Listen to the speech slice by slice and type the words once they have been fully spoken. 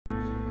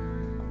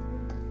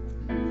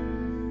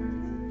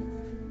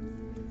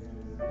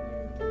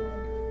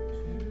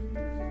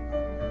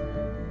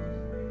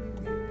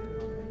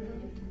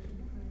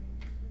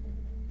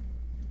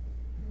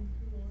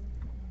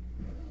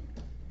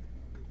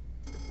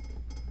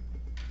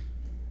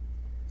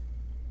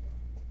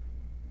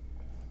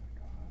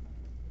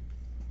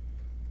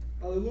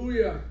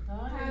Hallelujah.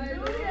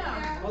 Hallelujah.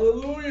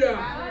 Hallelujah.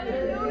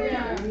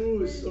 Hallelujah.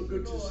 Ooh, it's so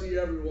good to see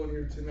everyone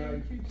here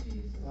tonight. Thank you,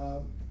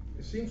 Jesus.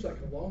 It seems like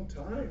a long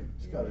time.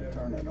 Just got to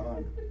turn it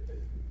on.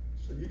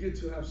 So you get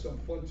to have some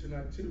fun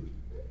tonight too.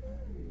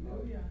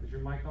 Hallelujah. Is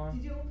your mic on?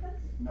 Did you open?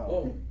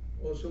 No.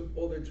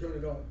 They turn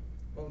it off.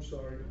 I'm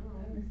sorry.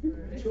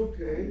 It's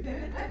okay.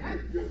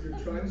 You're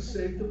trying to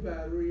save the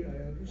battery.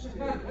 I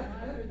understand.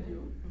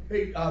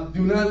 Hey,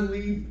 do not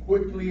leave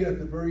quickly at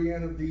the very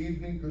end of the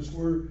evening, because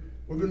we're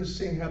going to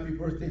sing happy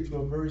birthday to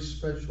a very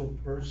special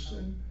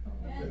person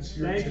that's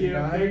here Thank you.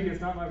 tonight. Thank you.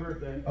 It's not my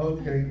birthday.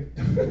 Okay.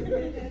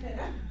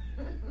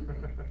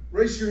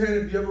 Raise your hand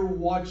if you ever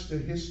watched the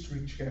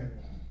History Channel.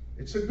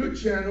 It's a good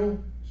channel.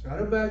 It's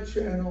not a bad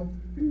channel.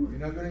 You're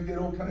not going to get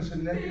all kinds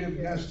of negative,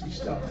 nasty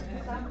stuff.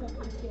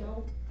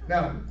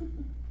 Now,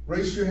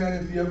 raise your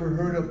hand if you ever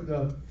heard of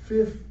the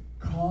fifth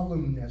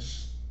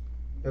columnist.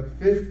 The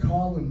fifth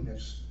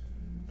columnist.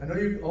 I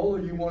know all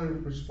of you want to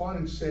respond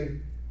and say,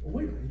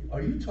 wait,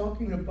 are you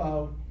talking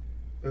about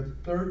the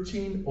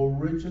 13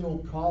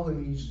 original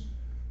colonies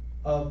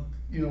of,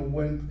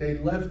 when they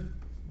left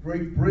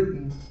Great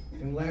Britain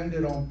and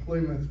landed on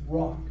Plymouth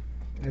Rock?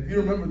 And if you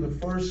remember, the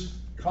first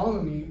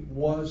colony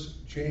was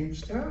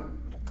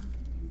Jamestown.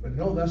 But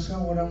no, that's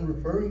not what I'm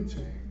referring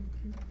to.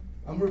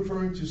 I'm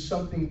referring to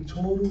something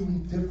totally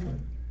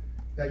different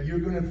that you're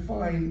going to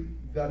find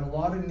that a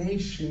lot of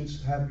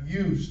nations have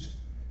used.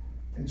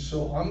 And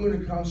so I'm going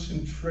to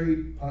concentrate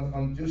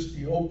on just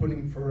the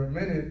opening for a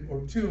minute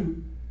or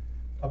two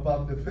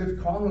about the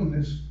fifth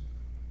columnist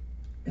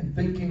and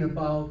thinking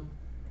about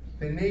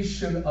the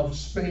nation of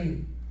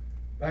Spain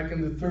back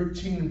in the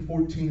 13 and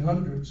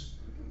 1400s,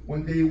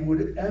 when they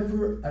would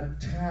ever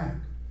attack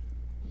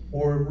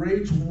or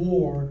wage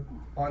war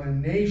on a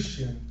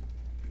nation,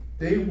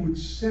 they would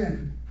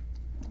send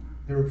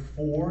their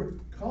four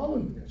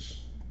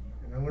columnists.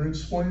 And I'm going to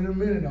explain in a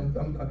minute.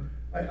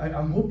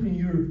 I'm hoping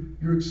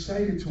you're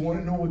excited to want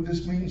to know what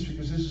this means,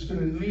 because this is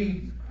going to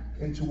lead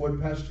into what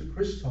Pastor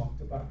Chris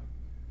talked about.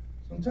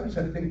 Sometimes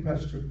I think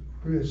Pastor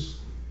Chris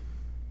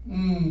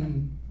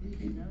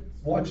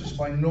watches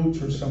my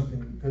notes or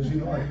something, because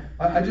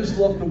I just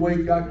love the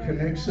way God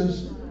connects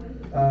us.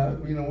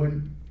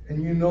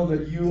 And you know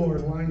that you are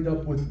lined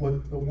up with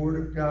what the Word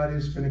of God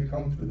is going to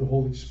come through the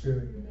Holy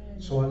Spirit.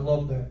 So I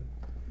love that.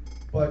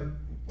 But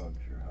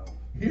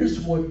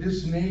here's what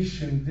this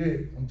nation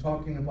did. I'm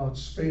talking about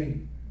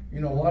Spain. A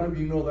lot of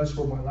you know that's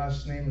where my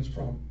last name is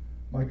from.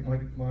 My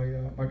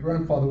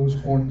grandfather was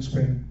born in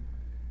Spain.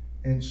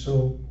 And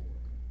so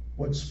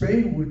what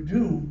Spain would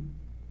do,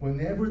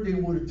 whenever they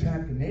would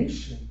attack a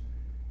nation,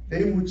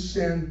 they would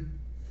send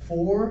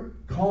 4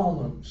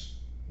 columns,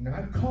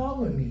 not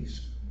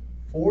colonies,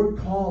 4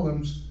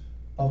 columns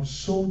of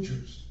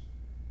soldiers.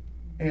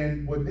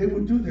 And what they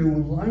would do, they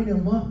would line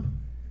them up,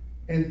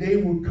 and they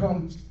would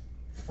come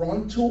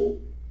frontal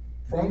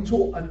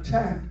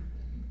attack.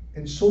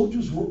 And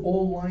soldiers were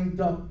all lined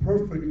up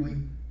perfectly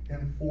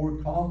in 4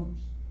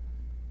 columns.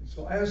 And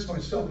so I asked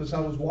myself, as I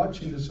was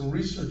watching this and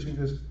researching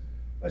this,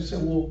 I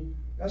said, well,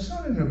 that's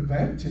not an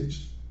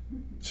advantage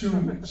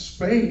to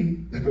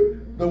Spain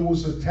that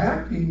was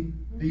attacking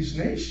these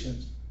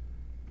nations.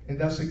 And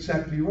that's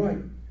exactly right.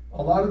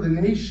 A lot of the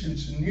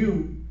nations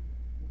knew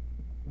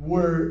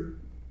where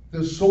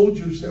the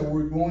soldiers that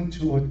were going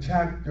to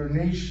attack their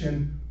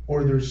nation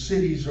or their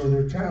cities or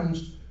their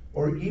towns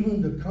or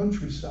even the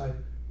countryside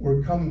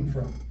were coming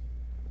from,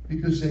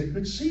 because they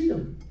could see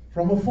them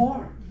from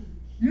afar.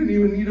 You didn't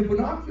even need a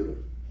binocular.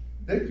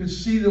 They could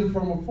see them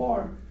from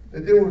afar,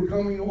 that they were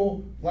coming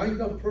all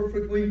lined up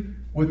perfectly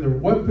with their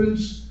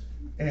weapons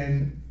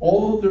and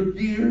all their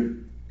gear,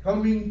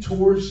 coming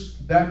towards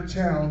that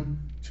town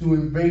to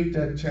invade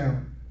that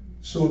town.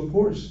 So of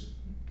course,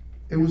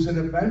 it was an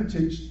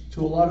advantage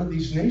to a lot of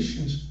these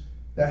nations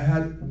that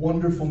had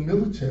wonderful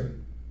military,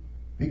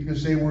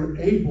 because they were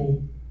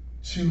able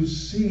to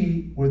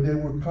see where they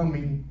were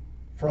coming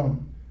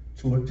from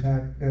to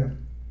attack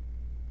them.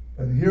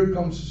 And here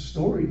comes the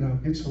story now.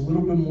 It gets a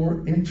little bit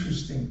more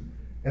interesting.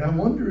 And I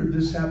wonder if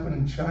this happened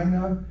in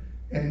China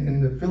and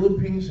in the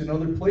Philippines and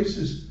other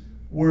places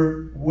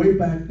where way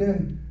back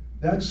then,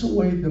 that's the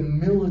way the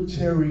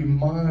military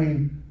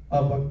mind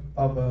of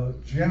a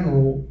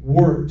general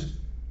worked.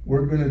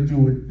 We're going to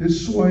do it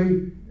this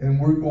way, and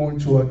we're going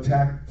to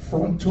attack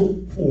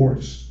frontal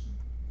force.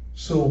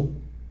 So,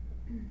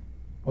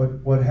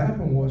 what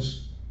happened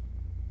was,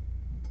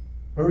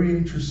 very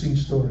interesting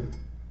story.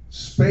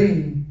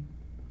 Spain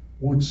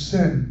would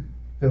send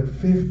the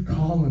 5th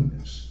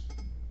columnist.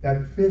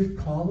 That 5th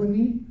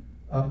colony,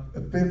 a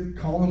 5th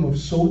column of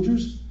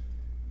soldiers,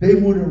 they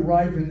would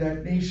arrive in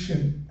that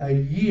nation a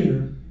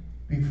year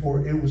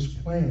before it was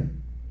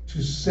planned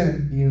to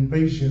send the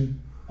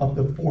invasion of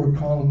the 4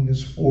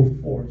 columnist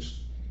 4th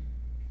force.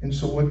 And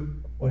so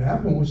what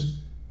happened was,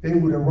 they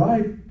would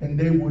arrive and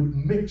they would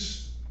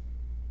mix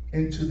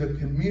into the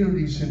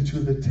communities, into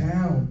the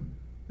town.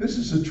 This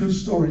is a true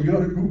story. You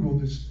ought to Google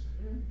this.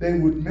 They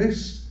would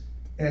mix,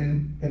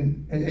 and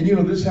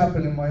this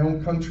happened in my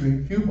own country,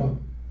 in Cuba,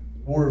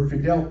 where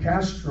Fidel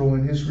Castro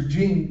and his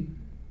regime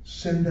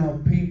send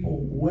out people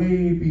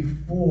way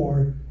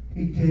before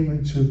he came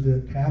into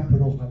the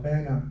capital,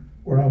 Havana,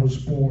 where I was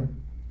born.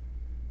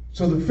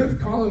 So the fifth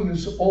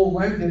colonists all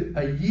landed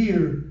a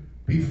year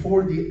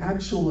before the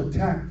actual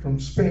attack from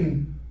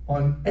Spain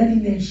on any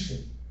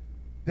nation.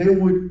 They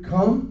would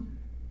come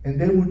and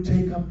they would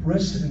take up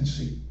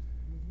residency,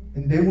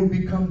 and they would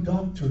become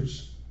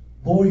doctors,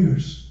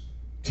 lawyers,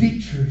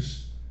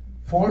 teachers,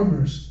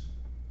 farmers,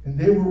 and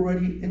they were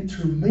already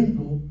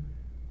intermingled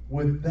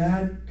with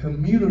that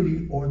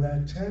community or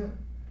that town.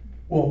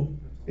 Well,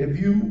 if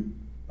you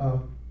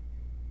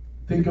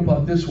think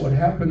about this, what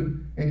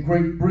happened in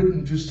Great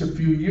Britain just a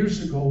few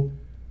years ago,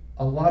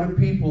 a lot of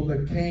people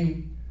that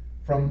came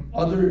from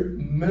other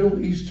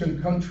Middle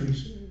Eastern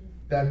countries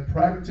that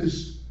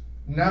practiced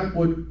not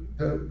what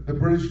the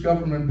British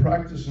government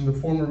practiced in the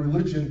form of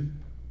religion,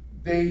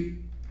 they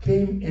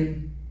came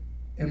in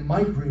and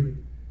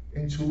migrated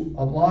into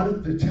a lot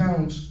of the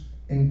towns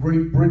in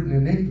Great Britain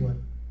and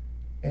England.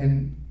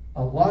 And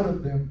a lot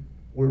of them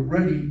were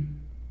ready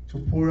to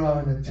pour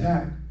out an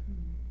attack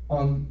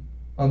on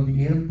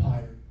the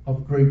empire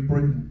of Great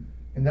Britain.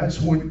 And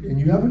that's when, and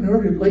you haven't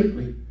heard it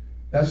lately,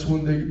 that's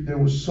when there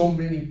was so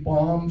many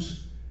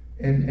bombs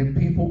and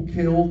people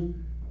killed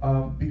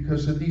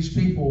because of these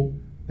people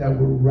that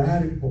were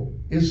radical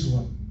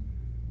Islam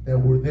that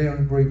were there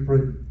in Great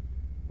Britain.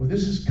 Well,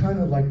 this is kind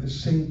of like the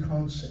same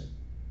concept.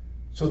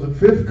 So the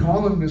fifth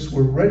colonists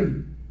were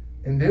ready,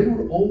 and they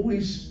were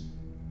always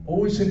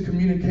in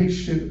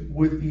communication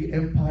with the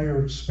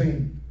Empire of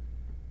Spain.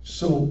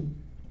 So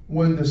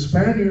when the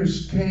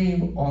Spaniards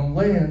came on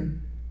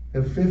land,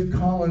 the fifth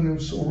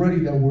colonists already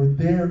that were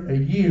there a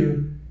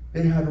year,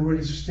 they had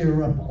already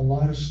stirred up a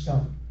lot of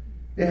stuff.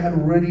 They had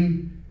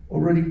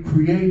already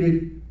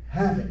created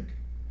havoc.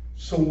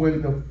 So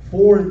when the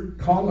four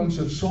columns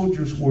of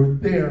soldiers were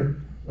there,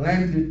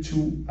 landed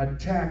to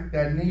attack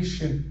that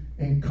nation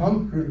and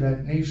conquer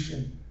that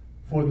nation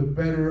for the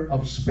better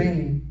of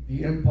Spain,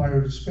 the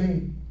Empire of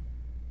Spain,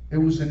 it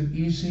was an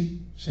easy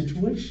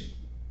situation.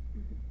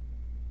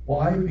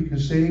 Why?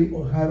 Because they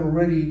had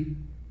already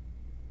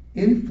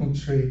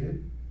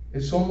infiltrated.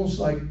 It's almost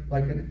like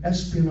an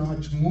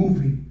espionage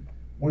movie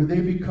where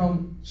they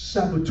become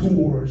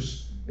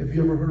saboteurs, if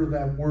you ever heard of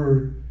that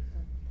word.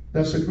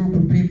 That's a group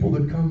of people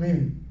that come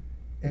in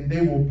and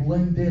they will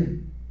blend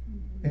in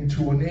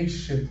into a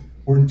nation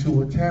or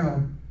into a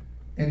town,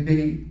 and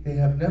they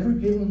have never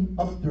given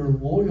up their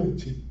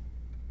loyalty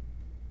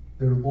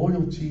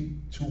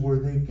to where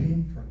they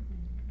came from.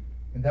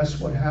 And that's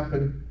what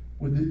happened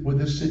with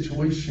this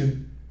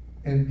situation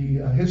in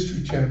the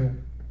History Channel,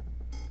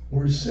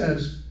 where it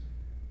says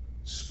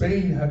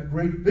Spain had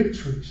great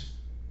victories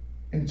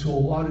until a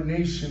lot of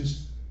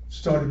nations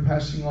started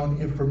passing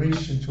on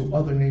information to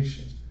other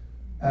nations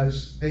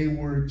as they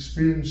were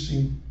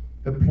experiencing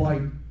the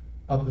plight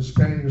of the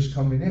Spaniards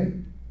coming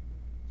in.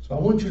 So I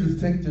want you to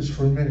think this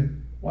for a minute.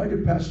 Why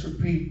did Pastor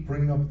Pete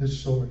bring up this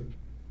story?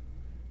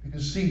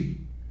 Because see,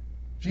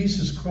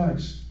 Jesus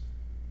Christ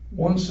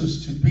wants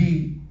us to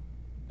be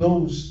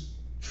those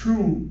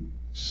true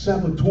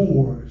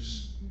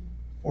saboteurs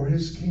for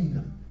his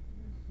kingdom.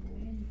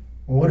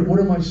 Well, what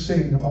am I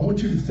saying? I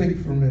want you to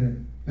think for a minute.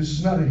 This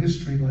is not a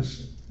history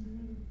lesson.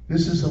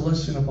 This is a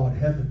lesson about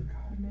heaven.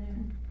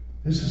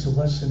 This is a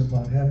lesson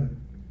about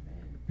heaven.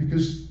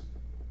 Because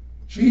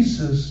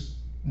Jesus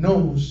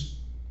knows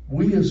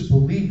we as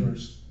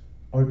believers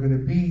are going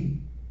to be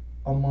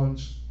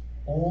amongst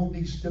all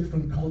these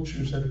different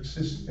cultures that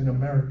exist in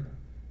America.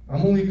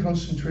 I'm only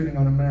concentrating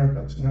on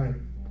America tonight.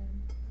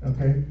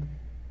 Okay?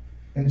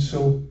 And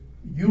so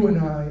you and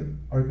I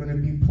are going to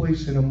be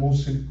placed in a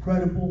most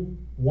incredible,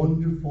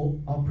 wonderful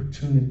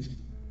opportunity.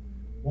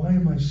 Why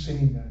am I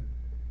saying that?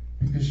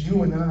 Because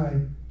you and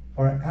I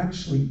are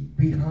actually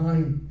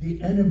behind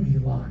the enemy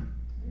line.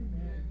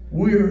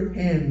 We're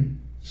in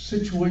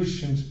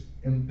situations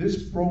in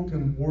this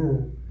broken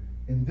world,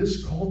 in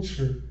this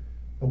culture,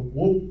 the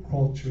woke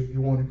culture, if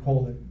you want to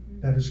call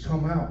it, that has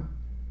come out,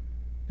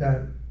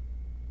 that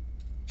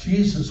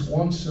Jesus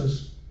wants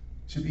us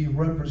to be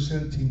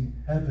representing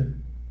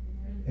heaven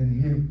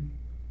and him,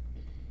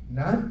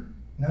 not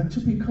to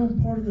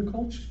become part of the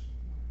culture.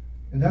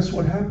 And that's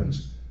what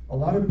happens. A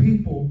lot of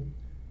people,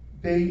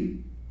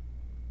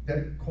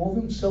 that call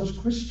themselves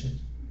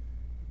Christians,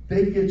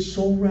 they get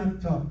so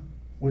wrapped up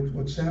with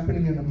what's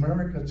happening in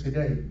America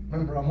today.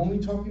 Remember, I'm only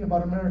talking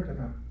about America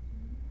now.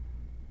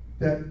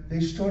 That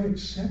they start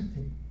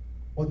accepting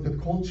what the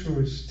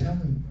culture is telling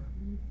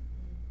them.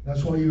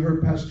 That's why you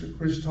heard Pastor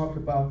Chris talk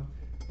about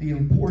the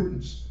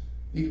importance,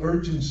 the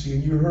urgency,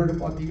 and you heard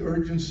about the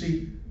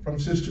urgency from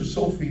Sister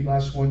Sophie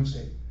last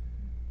Wednesday.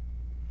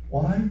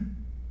 Why?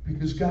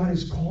 Because God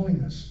is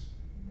calling us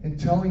and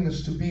telling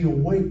us to be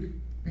awake,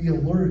 be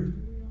alert,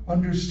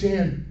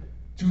 understand,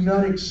 do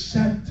not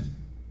accept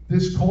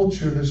this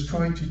culture that's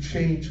trying to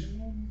change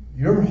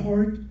your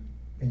heart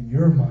and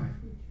your mind.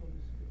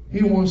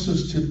 He wants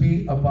us to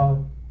be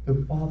about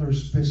the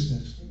Father's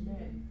business.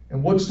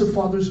 And what's the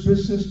Father's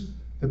business?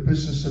 The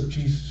business of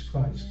Jesus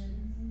Christ.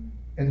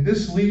 And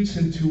this leads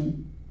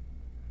into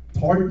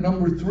part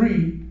number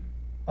 3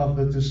 of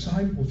the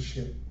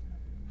discipleship.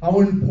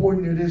 How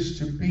important it is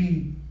to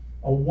be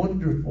a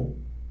wonderful,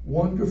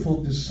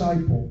 wonderful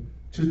disciple,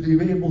 to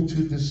be able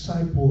to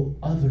disciple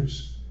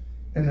others.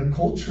 In a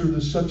culture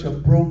that's such a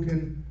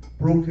broken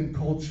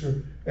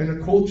culture,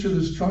 and a culture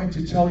that's trying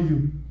to tell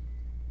you,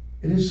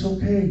 it is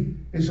okay.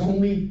 It's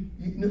only,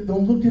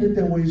 don't look at it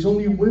that way. It's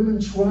only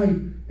women's right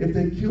if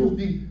they kill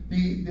the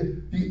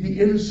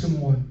innocent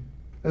one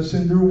that's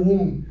in their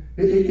womb.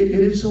 It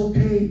is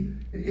okay.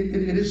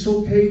 It is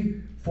okay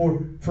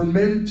for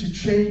men to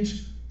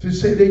change, to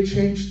say they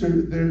changed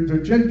their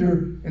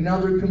gender, and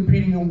now they're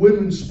competing in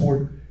women's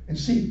sport. And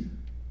see,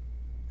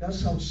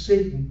 that's how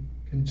Satan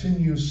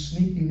continues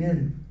sneaking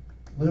in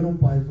little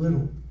by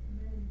little.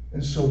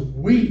 And so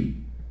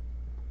we,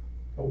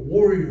 the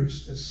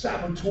warriors, the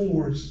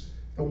saboteurs,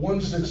 the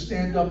ones that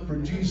stand up for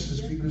Jesus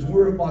because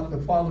we're about the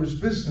Father's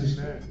business,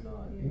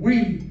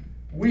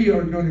 we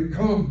are going to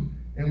come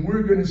and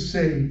we're going to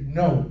say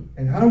no.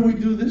 And how do we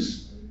do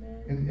this?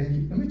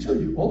 And let me tell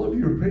you, all of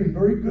you are paying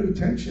very good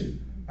attention.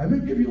 I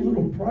may give you a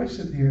little prize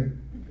at the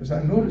end because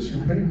I notice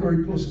you're paying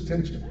very close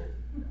attention.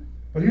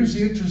 But here's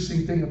the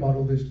interesting thing about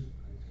all this.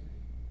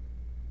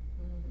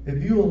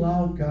 If you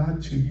allow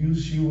God to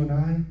use you and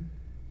I,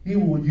 He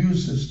will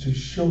use us to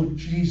show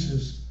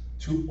Jesus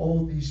to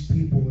all these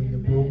people in the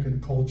broken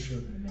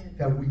culture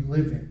that we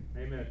live in.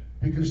 Amen.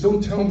 Because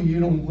don't tell me you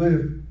don't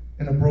live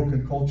in a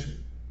broken culture.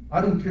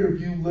 I don't care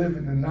if you live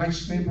in a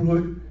nice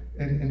neighborhood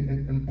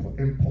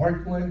in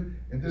Parkland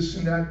and this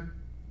and that.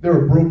 There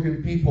are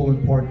broken people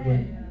in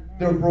Parkland.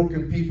 There are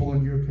broken people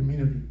in your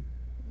community.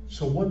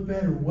 So what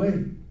better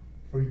way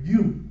for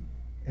you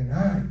and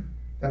I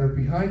that are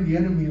behind the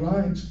enemy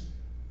lines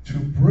to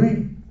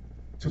bring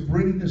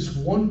this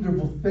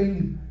wonderful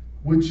thing,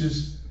 which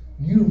is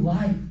new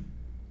life,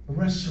 the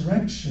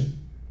resurrection,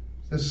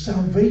 the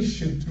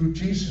salvation through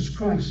Jesus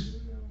Christ.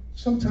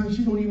 Sometimes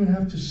you don't even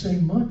have to say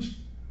much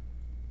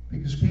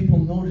because people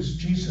notice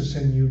Jesus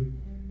in you.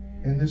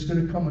 And there's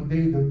going to come a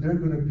day that they're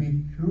going to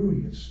be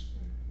curious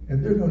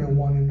and they're going to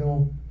want to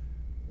know,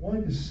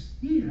 what does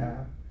he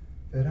have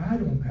that I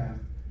don't have?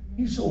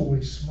 He's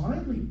always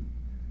smiling.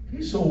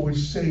 He's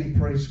always saying,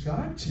 praise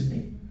God to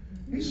me.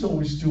 He's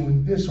always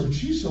doing this or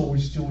she's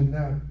always doing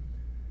that.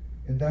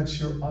 And that's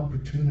your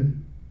opportunity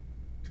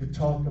to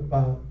talk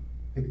about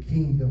the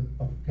kingdom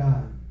of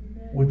God,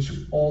 which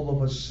all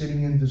of us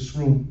sitting in this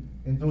room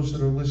and those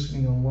that are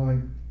listening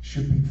online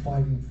should be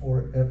fighting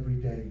for every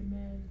day.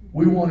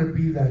 We want to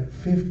be that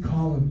fifth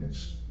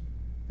columnist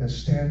that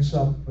stands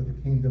up for the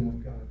kingdom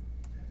of God.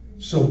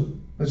 So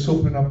let's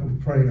open up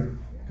with prayer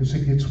because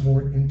it gets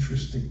more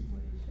interesting.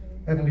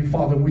 Heavenly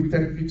Father, we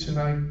thank you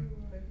tonight.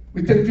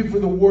 We thank you for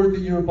the word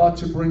that you're about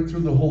to bring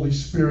through the Holy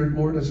Spirit,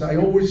 Lord. As I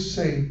always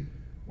say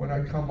when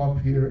I come up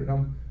here, and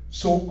I'm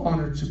so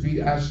honored to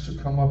be asked to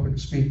come up and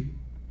speak.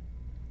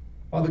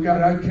 Father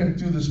God, I can't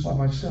do this by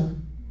myself.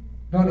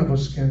 None of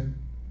us can.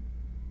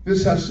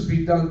 This has to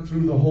be done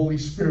through the Holy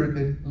Spirit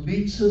that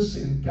leads us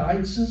and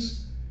guides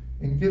us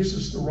and gives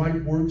us the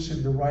right words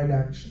and the right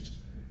actions.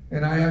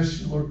 And I ask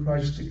you, Lord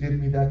Christ, to give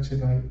me that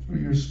tonight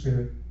through your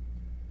Spirit.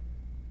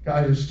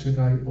 Guide us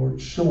tonight,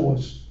 Lord. Show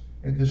us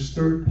in this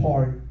third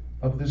part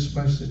of this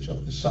message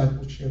of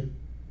discipleship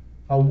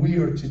how we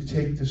are to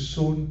take this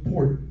so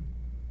important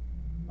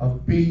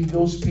of being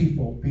those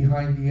people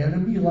behind the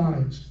enemy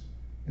lines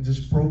in this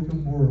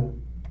broken world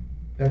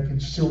that can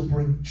still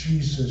bring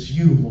Jesus,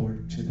 you,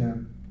 Lord, to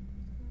them.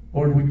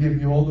 Lord, we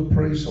give you all the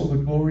praise, all the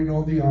glory, and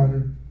all the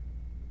honor.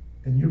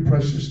 In your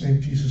precious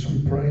name, Jesus,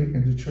 we pray.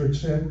 And the church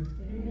said,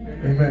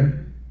 Amen.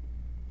 Amen.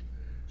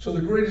 So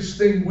the greatest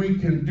thing we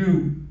can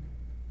do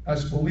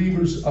as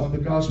believers of the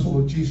gospel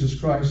of Jesus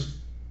Christ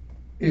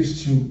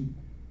is to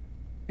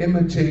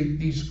imitate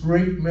these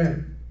great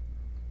men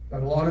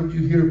that a lot of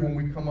you hear when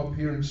we come up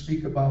here and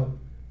speak about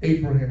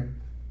Abraham,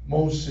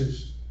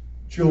 Moses,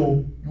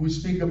 Job. We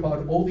speak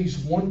about all these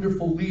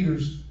wonderful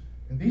leaders,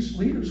 and these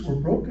leaders were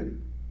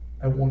broken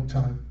at one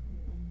time.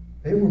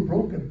 They were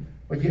broken,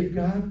 but yet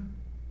God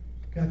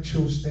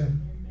chose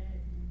them.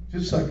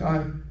 Just like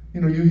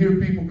you hear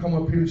people come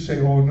up here and say,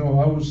 oh no,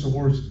 I was the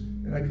worst.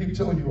 And I keep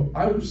telling you,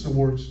 I was the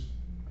worst.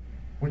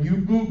 When you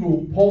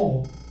Google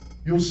Paul,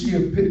 you'll see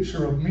a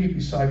picture of me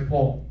beside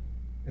Paul.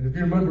 And if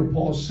you remember,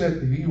 Paul said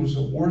that he was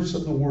the worst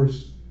of the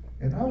worst.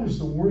 And I was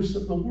the worst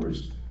of the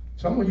worst.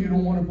 Some of you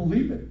don't want to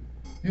believe it.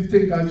 You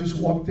think I just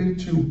walked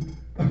into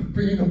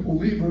being a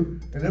believer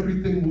and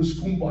everything was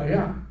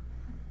kumbaya.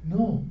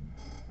 No,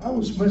 I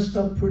was messed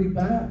up pretty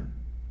bad.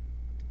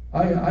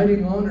 I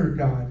didn't honor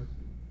God.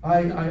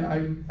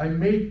 I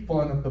made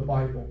fun of the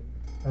Bible.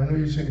 I know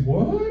you're saying,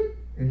 what?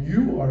 And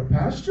you are a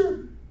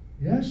pastor?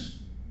 Yes.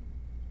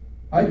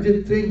 I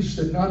did things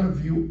that none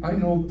of you, I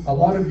know a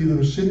lot of you that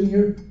are sitting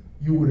here,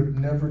 you would have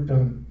never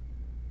done.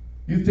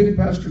 You think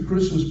Pastor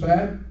Chris was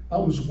bad? I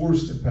was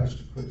worse than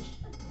Pastor Chris.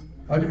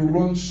 I could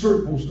run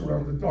circles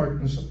around the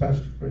darkness of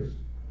Pastor Chris.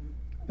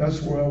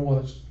 That's where I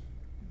was.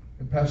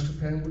 And Pastor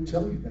Pam would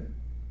tell you that.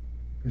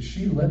 Because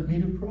she led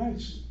me to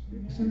Christ.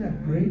 Isn't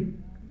that great?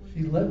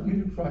 She led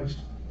me to Christ.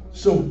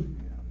 So,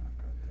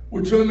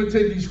 We're to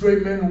imitate these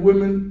great men and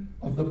women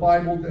of the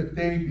Bible that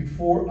they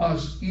before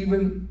us,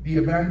 even the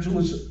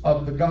evangelists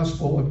of the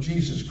gospel of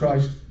Jesus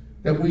Christ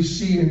that we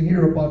see and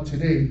hear about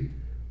today.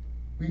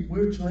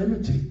 We're to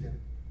imitate them.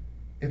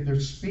 If they're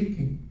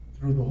speaking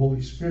through the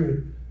Holy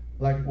Spirit,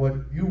 like what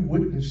you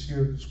witnessed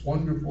here, this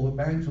wonderful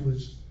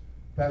evangelist,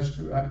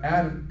 Pastor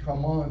Adam,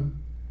 come on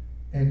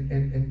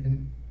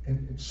and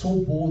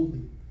so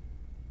boldly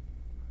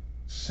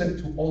said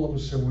to all of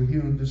us that we're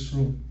here in this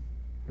room,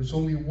 there's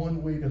only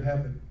one way to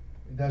heaven,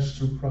 and that's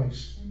through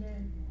Christ.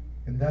 Amen.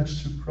 And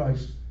that's through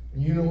Christ.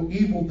 And you know,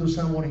 evil does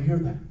not want to hear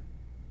that.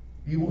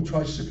 Evil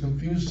tries to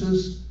confuse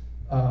us,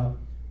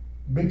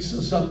 makes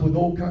us up with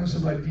all kinds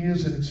of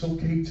ideas, and it's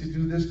okay to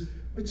do this.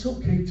 It's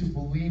okay to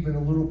believe in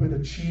a little bit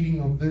of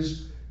cheating of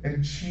this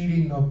and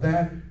cheating of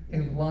that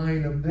and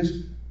lying of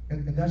this.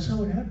 And that's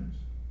how it happens.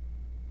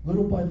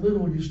 Little by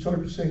little, you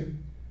start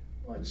saying,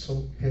 well, it's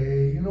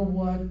okay. You know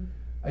what?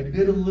 I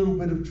did a little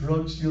bit of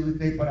drugs the other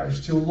day, but I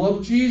still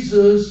love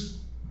Jesus.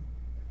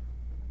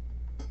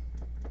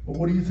 But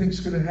what do you think is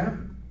going to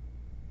happen?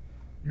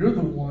 You're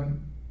the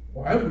one,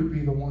 or I would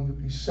be the one to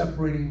be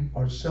separating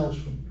ourselves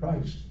from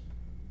Christ.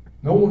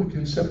 No one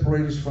can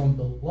separate us from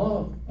the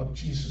love of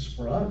Jesus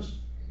for us.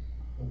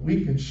 But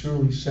we can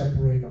surely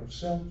separate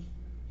ourselves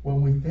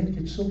when we think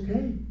it's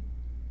okay.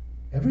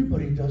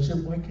 Everybody does it.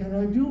 Why can't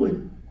I do it?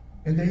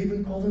 And they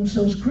even call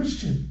themselves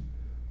Christian.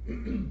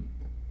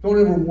 Don't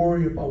ever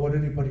worry about what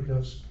anybody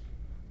does.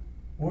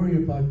 Worry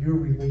about your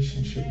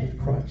relationship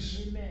with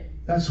Christ. Amen.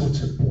 That's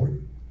what's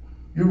important.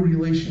 Your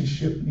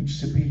relationship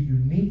needs to be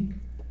unique,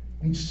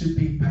 needs to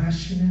be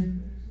passionate,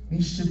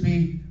 needs to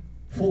be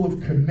full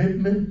of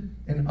commitment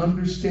and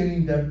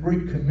understanding that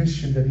great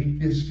commission that He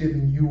is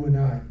giving you and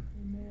I.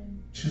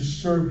 Amen. To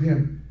serve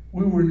Him.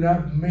 We were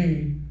not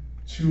made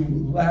to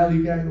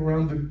lollygag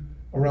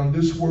around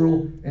this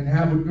world and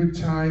have a good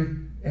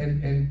time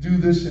and do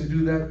this and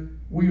do that.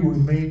 We were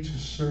made to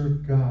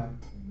serve God.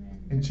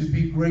 Amen. And to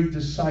be great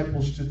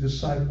disciples to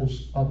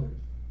disciples others.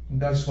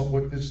 And that's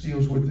what this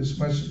deals with, this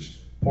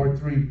message, part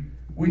 3.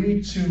 We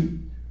need to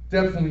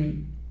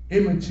definitely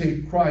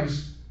imitate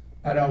Christ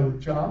at our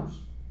jobs.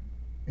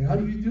 And how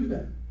do you do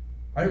that?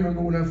 I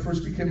remember when I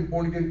first became a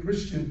born-again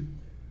Christian,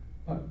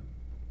 I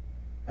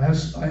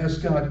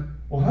asked God,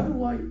 well, how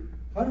do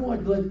I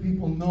let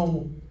people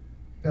know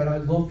that I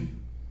love you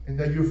and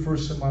that you're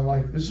first in my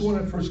life? This is when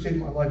I first gave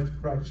my life to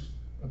Christ,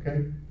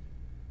 okay?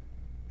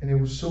 And it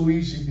was so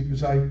easy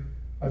because I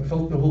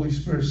felt the Holy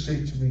Spirit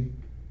say to me,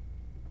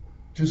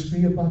 just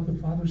be about the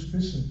Father's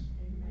business.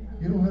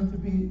 You don't have to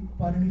be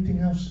about anything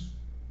else.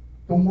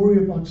 Don't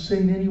worry about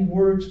saying any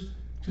words.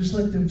 Just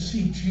let them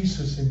see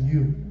Jesus in you.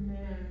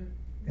 Amen.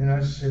 And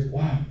I said,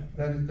 wow,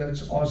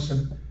 that's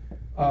awesome.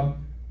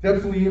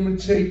 Definitely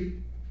imitate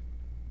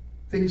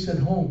things at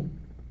home.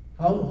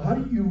 How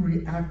do you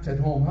react at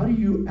home? How do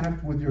you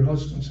act with your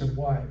husbands and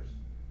wives?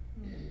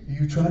 Do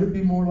you try to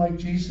be more like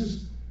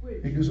Jesus?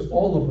 Because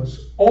all of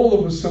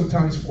us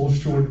sometimes fall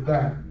short of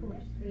that.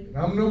 And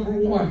I'm number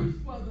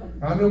one.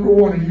 I'm number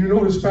one. And you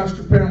notice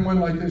Pastor Pam went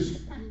like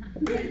this.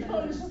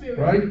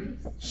 Right?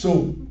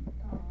 So,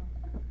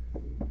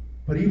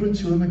 but even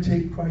to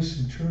imitate Christ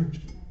in church.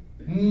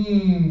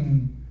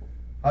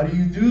 How do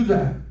you do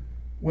that?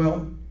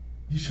 Well,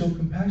 you show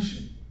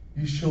compassion.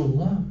 You show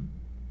love.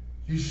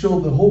 You show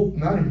the hope,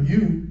 not in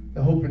you,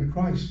 the hope in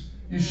Christ.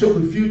 You show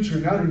the future,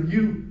 not in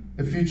you,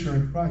 the future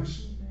in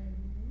Christ.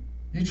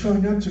 You try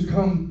not to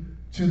come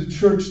to the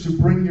church to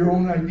bring your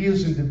own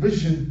ideas and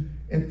division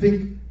and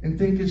think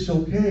it's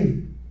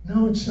okay.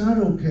 No, it's not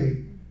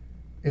okay.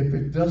 If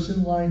it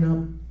doesn't line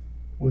up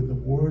with the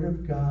Word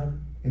of God,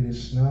 it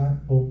is not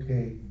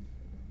okay.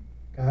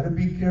 Got to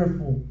be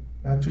careful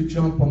not to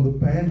jump on the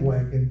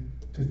bandwagon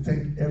to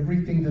think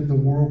everything that the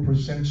world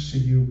presents to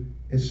you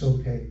is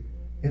okay.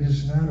 It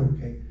is not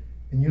okay.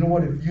 And you know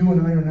what? If you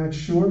and I are not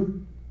sure,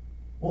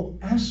 well,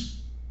 ask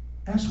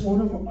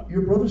one of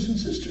your brothers and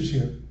sisters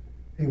here.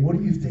 Hey, what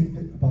do you think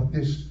about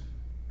this?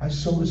 I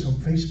saw this on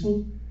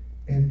Facebook,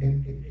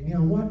 and you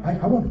know what?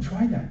 I want to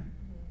try that.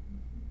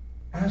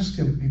 Ask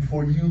him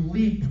before you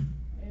leap.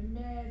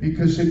 Amen.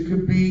 Because it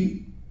could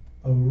be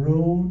a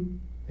road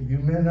that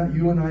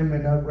you and I may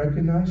not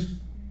recognize.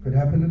 Could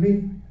happen to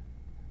me.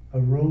 A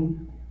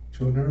road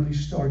to an early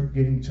start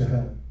getting to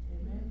hell.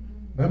 Amen.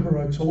 Remember,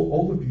 I told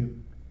all of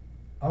you,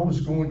 I was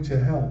going to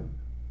hell.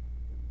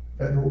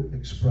 Federal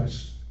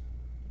Express.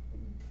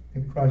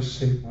 And Christ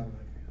saved my life.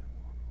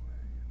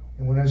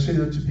 And when I say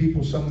that to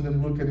people, some of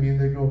them look at me and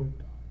they go,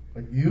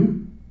 but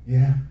you?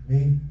 Yeah,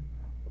 me.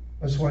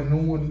 That's why no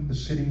one that's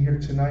sitting here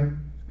tonight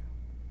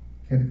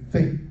can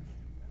think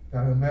that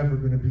I'm ever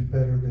going to be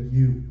better than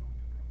you.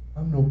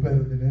 I'm no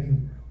better than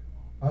anyone.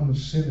 I'm a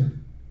sinner.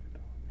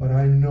 But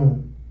I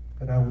know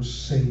that I was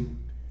saved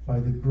by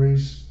the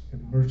grace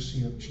and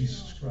mercy of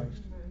Jesus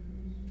Christ.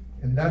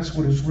 And that's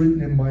what is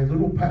written in my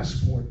little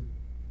passport.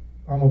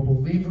 I'm a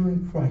believer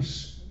in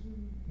Christ.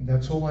 And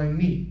that's all I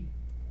need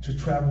to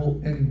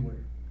travel anywhere.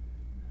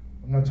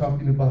 I'm not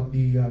talking about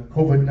the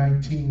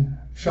COVID-19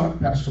 shot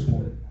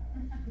passport.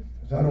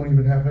 I don't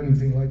even have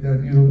anything like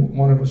that. Neither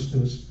one of us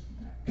does.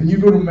 Can you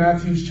go to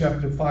Matthew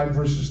chapter 5,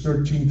 verses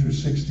 13 through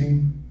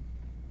 16?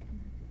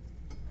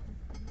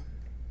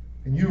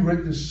 And you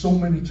read this so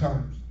many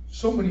times.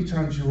 So many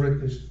times you read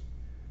this.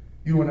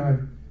 You and I.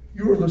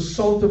 You are the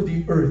salt of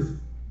the earth.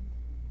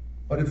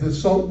 But if the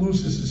salt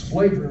loses its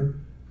flavor,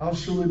 how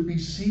shall it be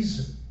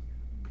seasoned?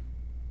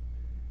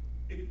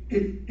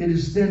 It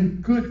is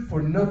then good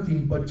for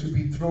nothing but to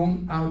be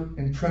thrown out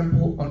and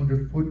trampled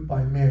underfoot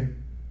by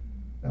men.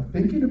 Now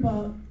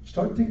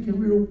start thinking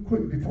real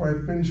quick before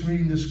I finish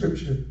reading the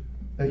scripture,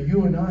 that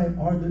you and I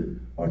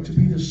are to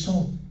be the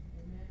salt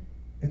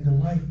and the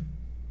light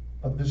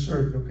of this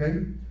earth,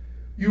 okay?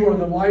 You are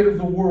the light of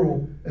the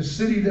world. A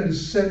city that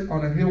is set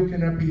on a hill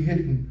cannot be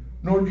hidden,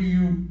 nor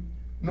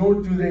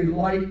do they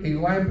light a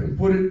lamp and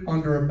put it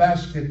under a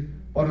basket,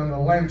 but on a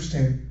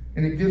lampstand,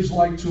 and it gives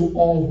light to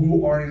all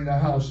who are in the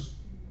house.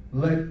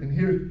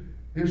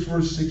 Here's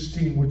verse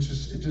 16, it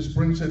just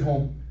brings it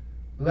home.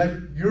 Let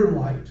your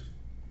light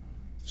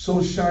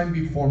so shine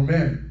before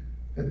men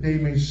that they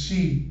may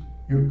see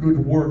your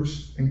good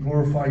works and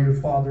glorify your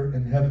Father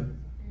in heaven.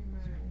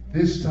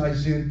 This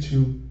ties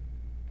into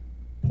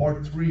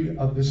part 3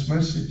 of this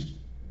message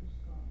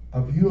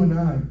of you and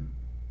I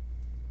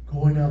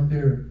going out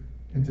there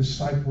and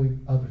discipling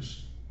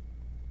others.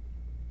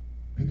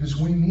 Because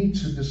we need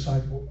to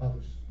disciple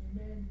others.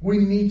 Amen. We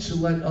need to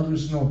let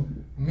others know.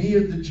 Me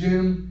at the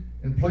gym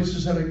and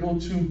places that I go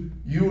to,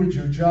 you at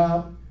your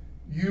job,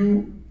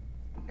 you,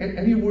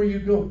 anywhere you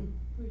go.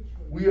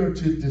 We are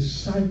to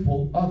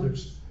disciple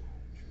others.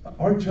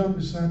 Our job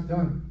is not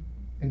done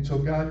until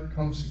God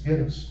comes to get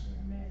us.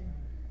 Amen.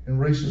 And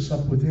raise us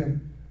up with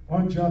Him.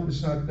 Our job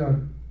is not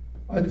done.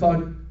 I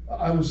thought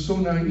I was so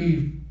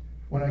naive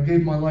when I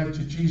gave my life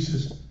to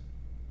Jesus.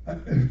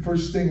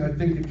 First thing I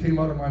think that came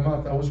out of my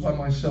mouth, I was by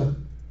myself.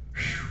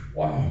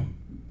 Wow,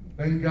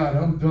 thank God,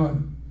 I'm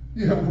done.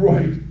 Yeah,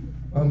 right,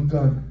 I'm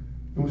done.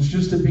 It was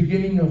just the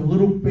beginning of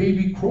little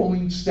baby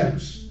crawling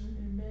steps.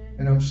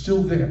 And I'm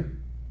still there.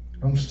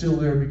 I'm still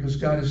there because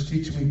God is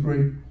teaching me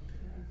great.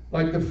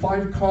 Like the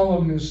 5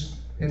 columnists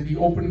in the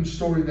opening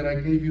story that I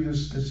gave you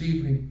this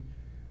evening,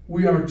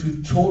 we are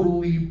to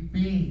totally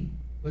be,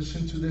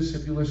 listen to this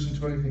if you listen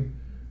to anything,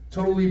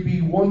 totally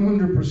be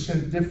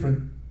 100%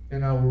 different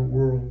in our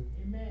world.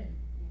 Amen.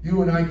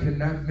 You and I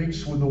cannot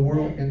mix with the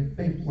world and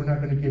think we're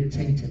not going to get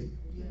tainted.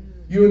 Yes.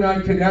 You and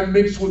I cannot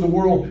mix with the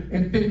world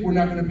and think we're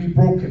not going to be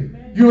broken.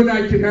 Amen. You and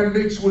I cannot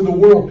mix with the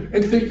world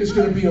and think it's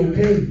going to be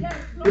okay. Yes,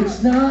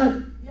 it's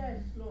not. Yes,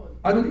 Lord.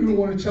 I don't even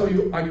want to tell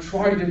you I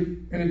tried it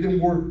and it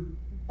didn't work.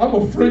 I'm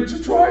afraid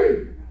to try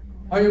it.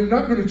 I am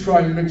not going to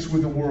try and mix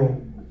with the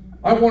world.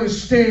 I want to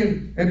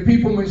stand and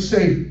people may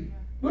say,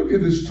 look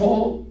at this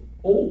tall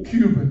old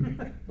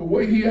Cuban. The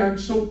way he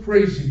acts so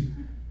crazy.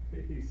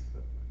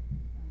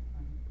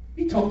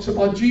 He talks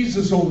about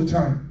Jesus all the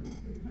time.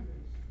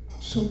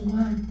 So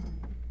what?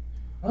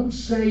 I'm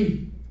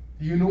saved.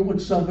 Do you know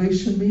what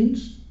salvation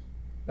means?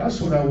 That's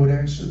what I would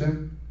answer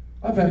them.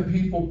 I've had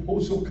people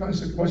pose all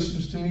kinds of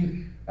questions to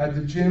me at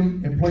the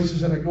gym and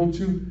places that I go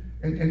to,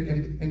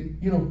 and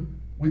you know,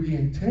 with the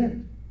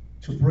intent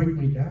to break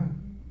me down.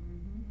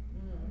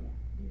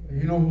 And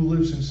you know who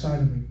lives inside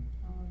of me?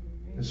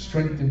 That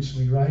strengthens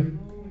me, right?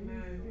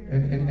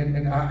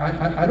 And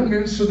I don't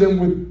answer them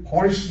with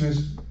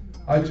harshness.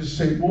 I just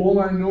say, well, all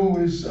I know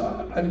is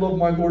I love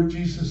my Lord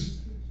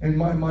Jesus, and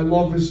my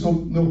love is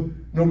no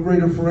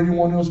greater for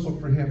anyone else but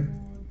for Him.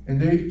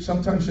 And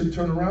sometimes they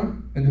turn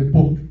around and they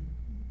book.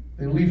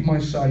 They leave my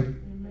sight.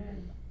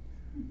 Amen.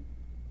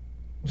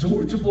 So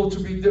we're supposed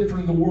to be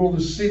different in the world,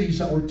 the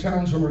cities, our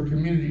towns, our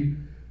community.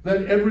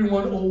 Let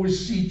everyone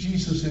always see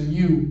Jesus in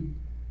you.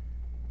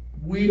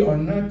 We are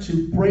not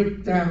to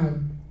break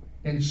down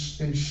and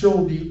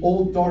show the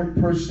old dark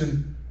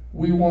person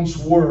we once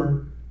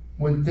were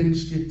when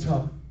things get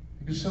tough.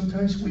 Because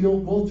sometimes we all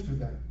go through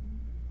that.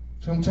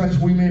 Sometimes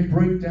we may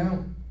break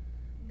down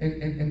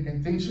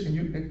and things, and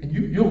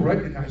you'll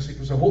recognize it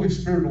because the Holy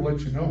Spirit will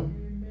let you know.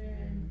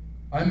 Amen.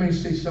 I may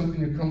say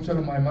something that comes out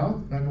of my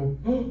mouth and I go,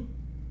 oh,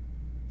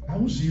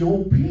 that was the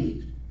old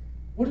Pete.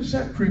 What is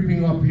that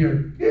creeping up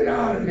here? Get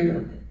out of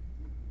here.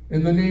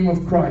 In the name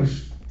of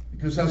Christ.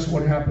 Because that's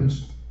what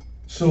happens.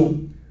 So,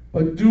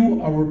 but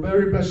do our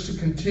very best to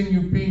continue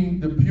being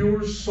the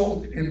pure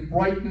salt and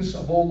brightness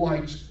of all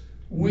lights.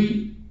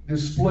 We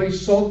display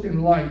salt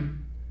and light,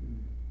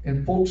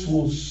 and folks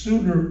will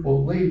sooner or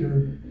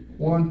later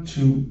want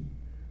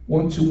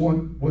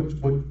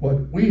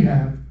what we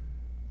have,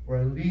 or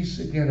at least,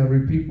 again, I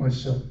repeat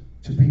myself,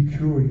 to be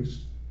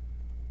curious.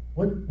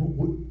 What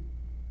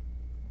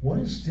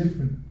is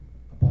different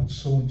about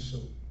so and so?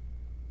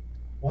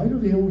 Why do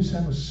they always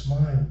have a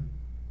smile?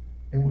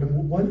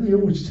 And why do they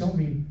always tell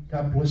me,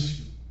 God bless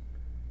you?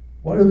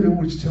 Why do they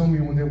always tell me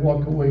when they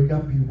walk away,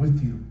 God be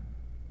with you?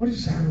 What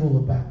is that all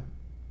about?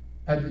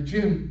 At the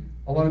gym,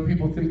 a lot of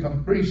people think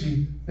I'm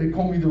crazy. They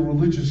call me the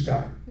religious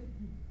guy.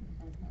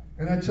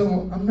 And I tell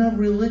them, I'm not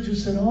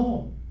religious at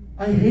all.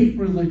 I hate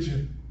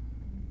religion.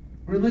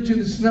 Religion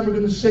is never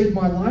going to save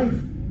my life.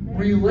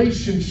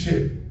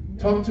 Relationship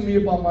Talk to me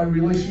about my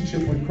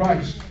relationship with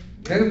Christ.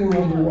 Then we're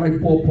on the right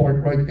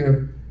ballpark right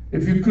there.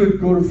 If you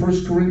could go to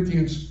 1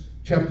 Corinthians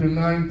chapter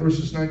 9,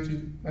 verses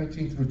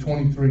 19 through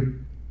 23.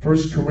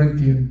 1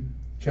 Corinthians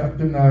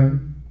chapter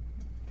 9,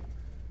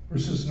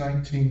 verses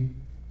 19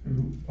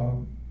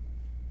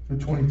 through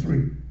 23.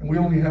 And we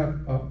only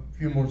have a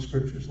few more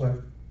scriptures left.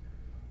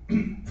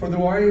 For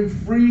though I am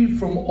free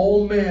from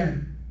all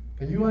men.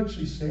 Can you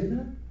actually say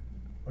that?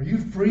 Are you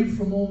free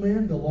from all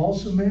men, the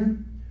laws of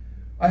man?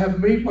 I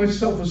have made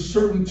myself a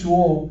servant to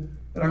all,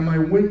 that I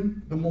might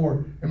win the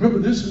more. And remember,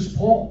 this is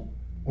Paul.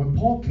 When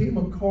Paul came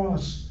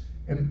across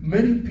and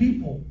many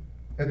people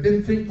that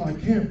didn't think like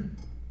him,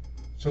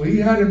 so he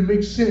had to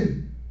mix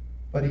in,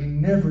 but he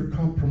never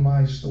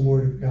compromised the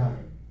Word of God.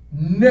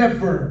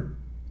 Never.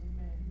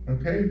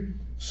 Okay?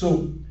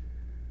 So,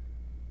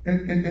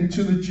 and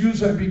to the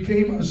Jews I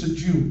became as a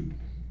Jew,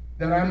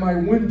 that I might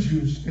win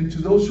Jews. And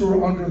to those who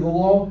are under the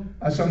law,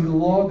 as under the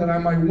law, that I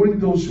might win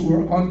those who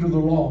are under the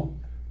law.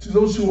 To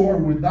those who are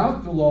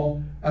without the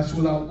law, as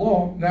without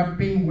law, not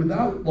being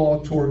without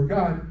law toward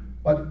God,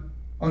 but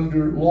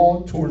under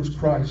law towards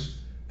Christ,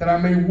 that I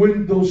may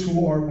win those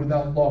who are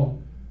without law.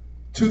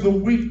 To the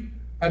weak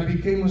I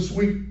became as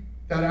weak,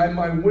 that I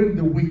might win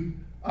the weak.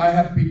 I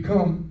have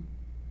become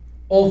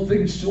all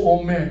things to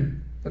all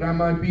men, that I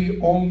might be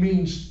all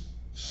means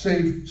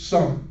save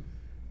some.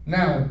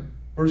 Now,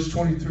 verse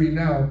 23,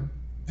 now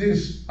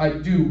this I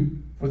do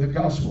for the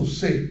gospel's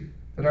sake,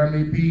 that I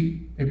may be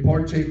a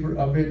partaker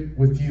of it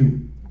with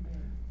you.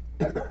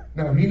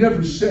 Now, he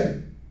never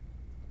said,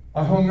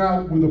 I hung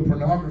out with a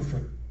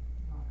pornographer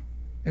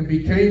and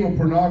became a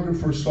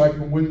pornographer so I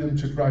can win them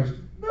to Christ.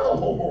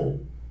 No.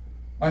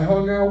 I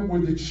hung out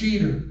with a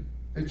cheater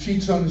that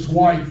cheats on his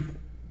wife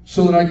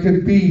so that I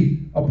could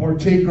be a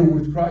partaker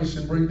with Christ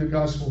and bring the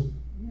gospel.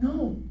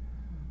 No.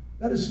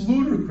 That is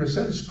ludicrous.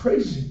 That is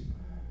crazy.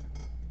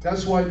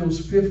 That's why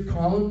those fifth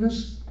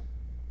columnists,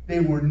 they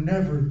were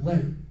never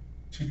led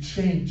to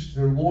change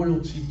their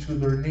loyalty to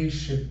their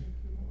nation,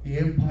 the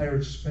Empire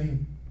of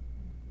Spain.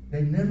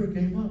 They never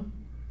gave up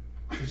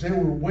because they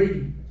were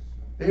waiting.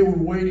 They were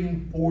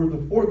waiting for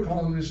the four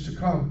colonists to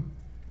come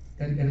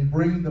and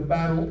bring the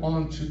battle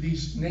on to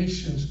these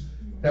nations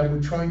that were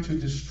trying to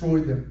destroy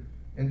them.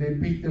 And they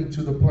beat them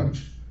to the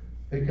punch.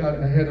 They got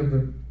ahead of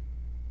them.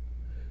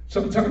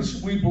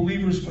 Sometimes we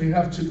believers may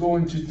have to go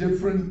into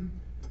different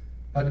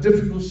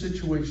difficult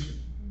situations.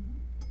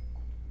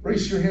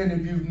 Raise your hand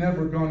if you've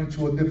never gone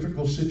into a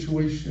difficult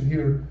situation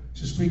here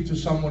to speak to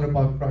someone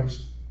about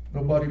Christ.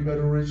 Nobody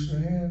better raise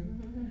their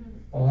hand.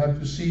 I'll have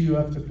to see you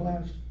after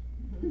class.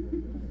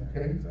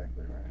 Okay?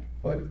 Exactly right.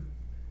 But,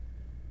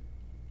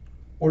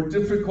 or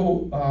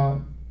difficult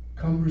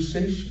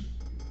conversation.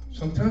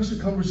 Sometimes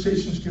the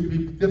conversations can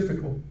be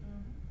difficult.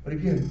 But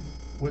again,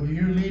 whether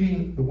you're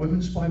leading the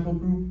women's Bible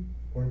group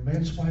or a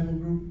men's Bible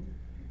group,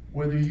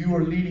 whether you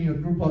are leading a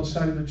group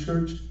outside of the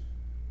church,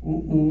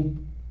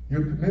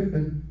 your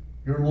commitment,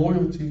 your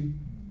loyalty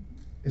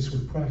is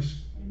with Christ.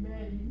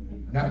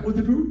 Amen. Not with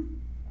the group.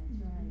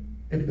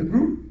 If the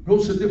group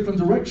goes a different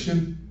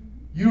direction,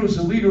 you as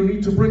a leader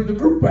need to bring the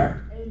group back.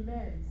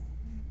 Amen.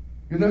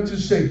 You're not to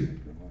say,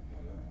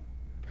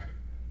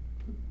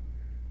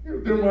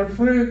 they're my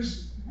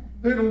friends.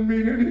 They don't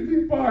mean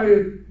anything by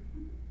it.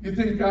 You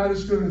think God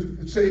is going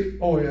to say,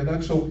 oh yeah,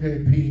 that's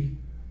okay, Pete.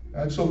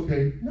 That's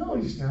okay. No,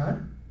 he's not.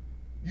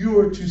 You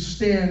are to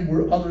stand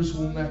where others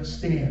will not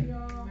stand.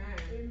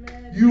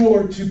 You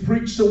are to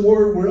preach the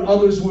word where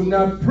others will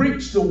not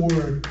preach the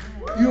word.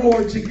 You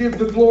are to give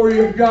the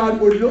glory of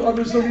God where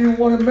others don't even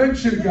want to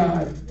mention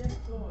God.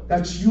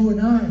 That's you and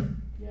I.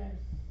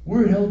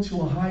 We're held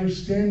to a higher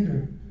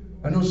standard.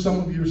 I know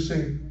some of you are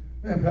saying,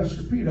 man,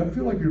 Pastor Pete, I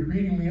feel like you're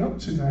beating me up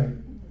tonight.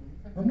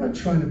 I'm not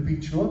trying to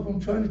beat you up. I'm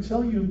trying to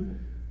tell you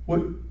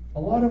what a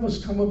lot of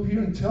us come up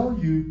here and tell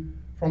you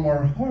from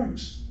our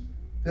hearts,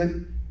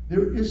 that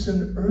there is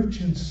an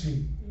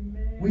urgency.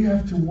 We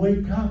have to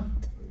wake up.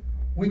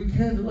 We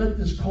can't let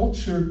this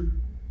culture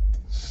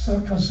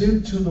suck us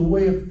into the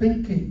way of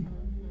thinking.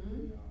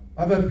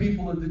 I've had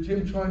people at the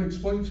gym trying to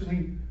explain to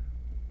me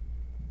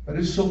that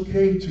it's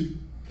okay to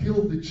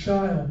kill the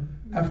child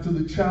after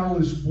the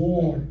child is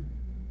born.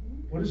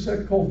 What is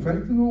that called?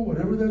 Fentanyl?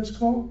 Whatever that's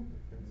called?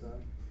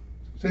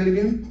 Say it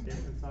again?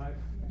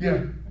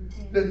 Yeah.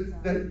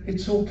 That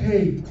it's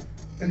okay.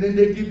 And then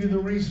they give you the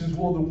reasons.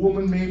 Well, the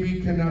woman maybe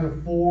cannot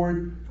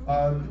afford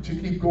to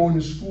keep going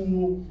to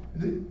school.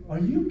 Are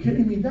you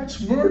kidding me?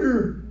 That's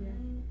murder.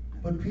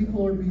 But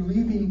people are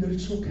believing that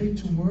it's okay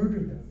to murder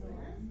them.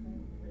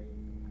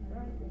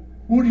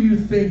 Who do you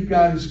think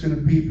God is going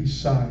to be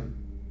beside?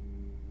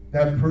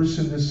 That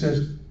person that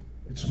says,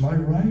 it's my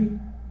right?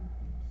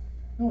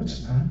 No,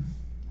 it's not.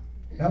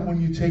 Not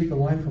when you take the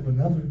life of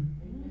another.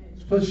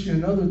 Especially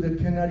another that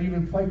cannot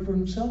even fight for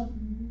himself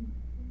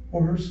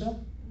or herself.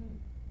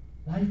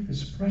 Life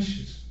is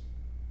precious.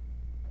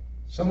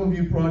 Some of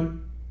you brought,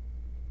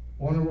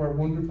 one of our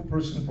wonderful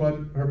persons brought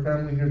her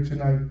family here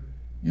tonight.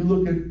 You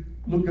look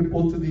at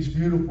both of these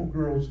beautiful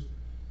girls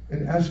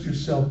and ask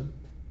yourself,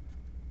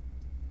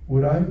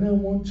 would I not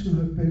want to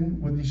have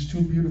been with these two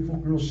beautiful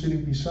girls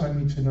sitting beside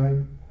me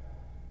tonight?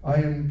 I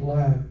am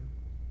glad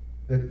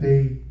that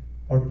they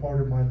are part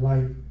of my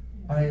life.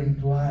 I am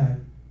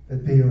glad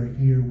that they are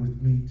here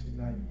with me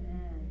tonight.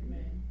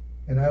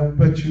 And I will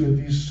bet you if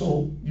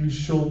you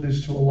show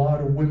this to a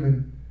lot of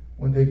women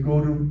when they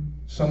go to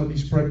some of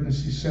these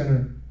pregnancy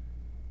centers,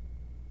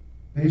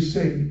 they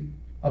say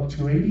up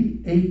to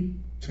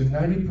 88 to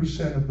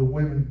 90% of the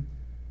women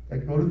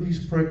that go to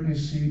these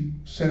pregnancy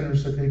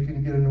centers that they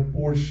can get an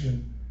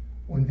abortion,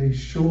 when they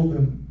show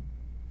them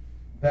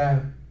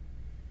that,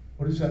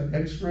 what is that,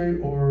 x-ray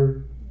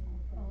or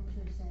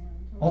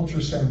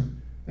ultrasound.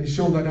 They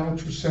show that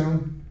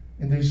ultrasound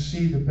and they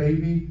see the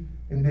baby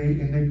and they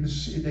can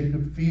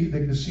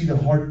see the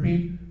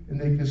heartbeat and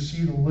they can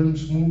see the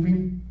limbs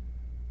moving.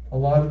 A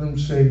lot of them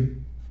say,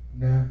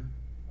 nah,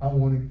 I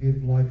want to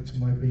give life to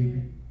my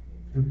baby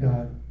through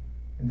God.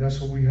 And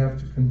that's what we have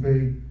to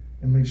convey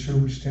and make sure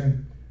we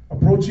stand.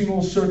 Approaching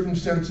all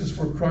circumstances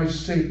for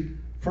Christ's sake,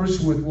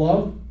 first with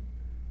love,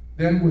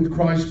 then with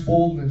Christ's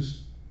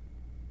boldness.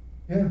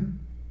 Yeah.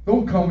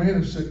 Don't come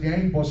in as a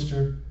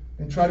gangbuster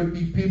and try to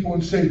beat people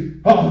and say,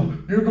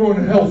 you're going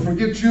to hell,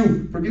 forget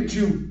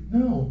you.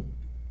 No.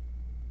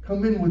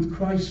 Come in with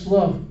Christ's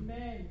love.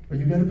 Amen. But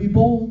you got to be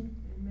bold.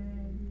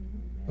 Amen.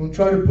 Don't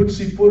try to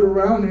pussyfoot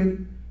around it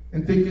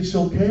and think it's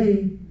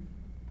okay.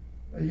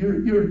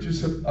 You're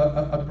just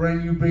a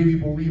brand new baby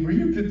believer.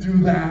 You can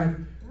do that.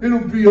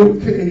 It'll be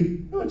okay.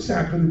 No, it's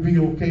not going to be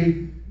okay.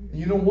 And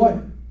you know what?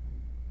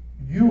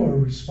 You are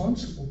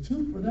responsible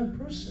too for that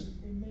person.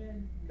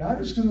 Amen. God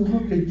is going to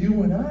look at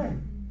you and I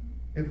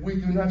if we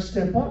do not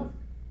step up.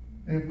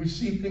 And if we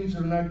see things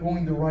that are not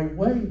going the right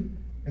way,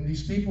 and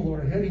these people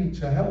are heading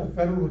to hell,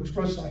 Federal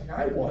Express like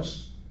I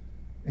was,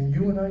 and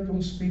you and I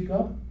don't speak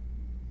up,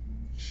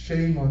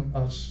 shame on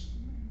us.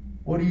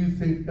 What do you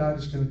think God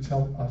is going to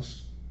tell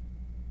us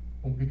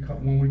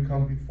when we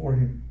come before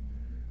Him?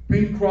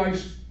 Being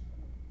Christ,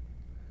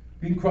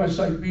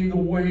 like being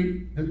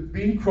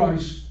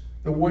Christ,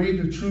 the way,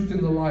 the truth, and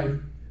the life.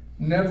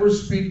 Never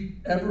speak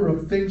ever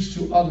of things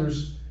to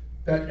others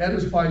that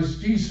edifies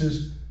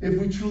Jesus if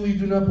we truly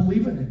do not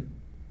believe in Him.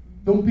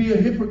 Don't be a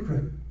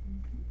hypocrite.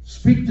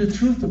 Speak the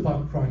truth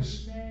about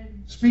Christ.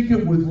 Amen. Speak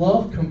it with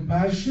love,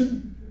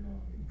 compassion,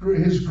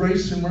 His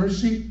grace and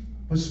mercy,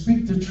 but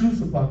speak the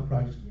truth about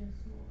Christ. Yes,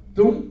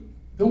 Lord.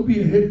 Don't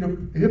be a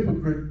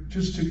hypocrite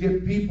just to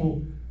get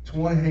people to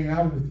want to hang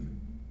out with you.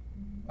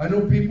 I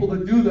know people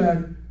that do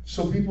that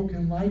so people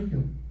can like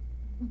them.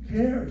 Who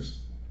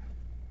cares?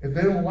 If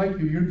they don't like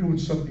you, you're doing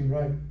something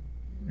right.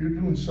 You're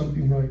doing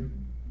something right.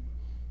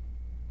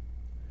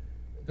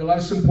 The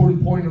last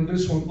important point on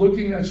this one,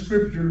 looking at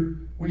Scripture,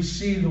 we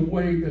see the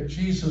way that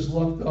Jesus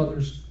loved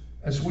others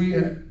as we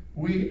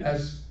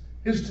as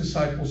His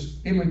disciples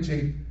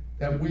imitate,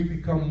 that we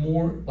become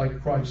more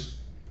like Christ.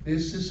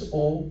 This is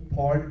all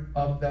part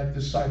of that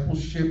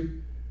discipleship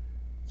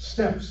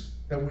steps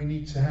that we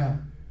need to have.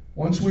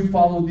 Once we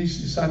follow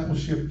these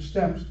discipleship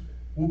steps,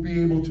 we'll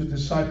be able to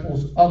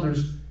disciple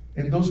others,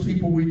 and those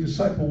people we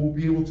disciple will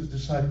be able to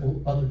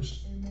disciple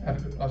others. Amen.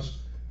 After us.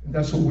 And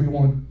that's what we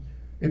want.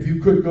 If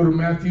you could go to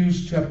Matthew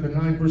chapter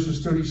 9,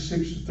 verses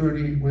 36 to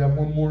 38. We have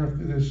one more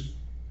after this.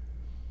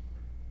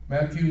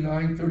 Matthew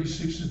 9,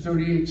 36 to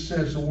 38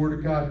 says the Word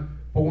of God.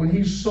 But when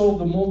He saw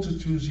the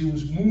multitudes, He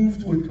was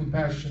moved with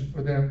compassion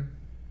for them,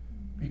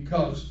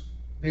 because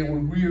they were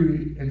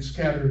weary and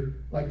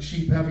scattered like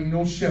sheep, having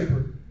no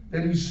shepherd.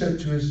 Then He said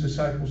to His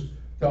disciples,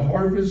 the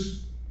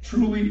harvest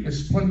truly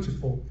is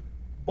plentiful,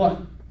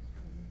 but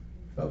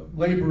the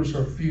laborers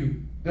are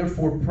few.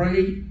 Therefore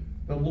pray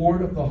the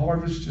Lord of the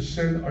harvest to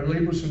send our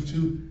laborers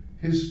into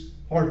His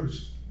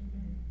harvest.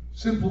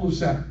 Simple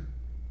as that.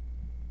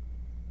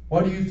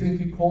 Why do you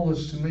think He called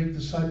us to make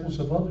disciples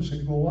of others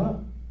and go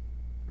out?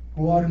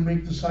 Go out and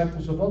make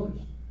disciples of others.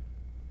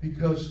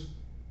 Because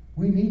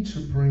we need to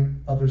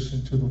bring others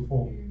into the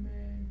fold.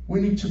 Amen.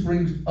 We need to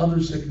bring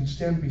others that can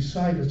stand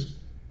beside us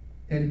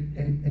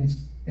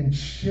and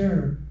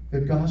share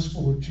the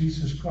gospel of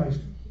Jesus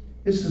Christ.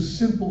 It's as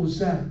simple as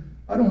that.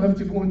 I don't have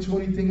to go into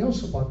anything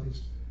else about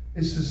this.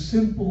 It's as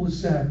simple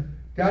as that.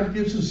 God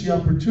gives us the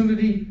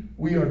opportunity.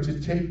 We are to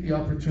take the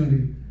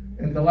opportunity.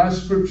 And the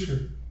last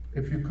scripture,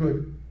 if you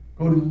could,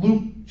 go to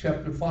Luke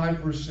chapter 5,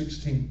 verse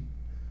 16.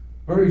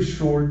 Very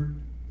short,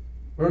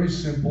 very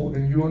simple,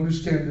 and you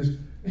understand this.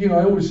 You know,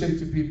 I always say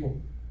to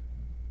people,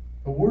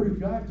 the Word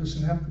of God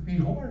doesn't have to be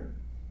hard.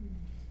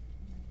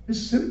 It's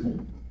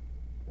simple.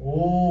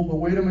 Oh, but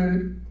wait a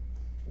minute.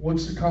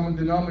 What's the common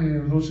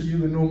denominator? Those of you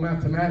that know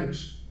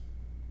mathematics,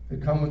 the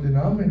common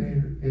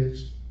denominator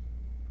is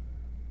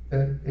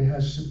that it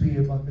has to be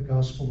about the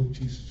gospel of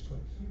Jesus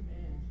Christ.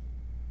 Amen.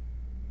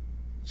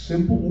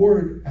 Simple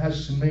word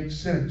has to make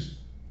sense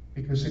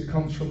because it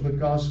comes from the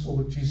gospel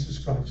of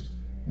Jesus Christ.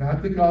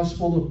 Not the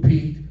gospel of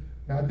Pete,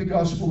 not the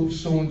gospel of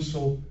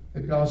so-and-so,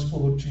 the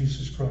gospel of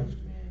Jesus Christ.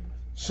 Amen.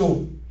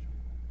 So,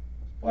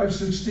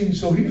 5:16,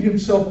 so He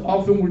Himself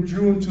often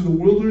withdrew into the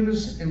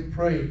wilderness and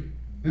prayed.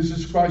 This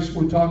is Christ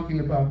we're talking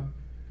about.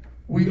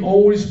 we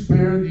always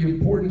bear the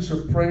importance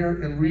of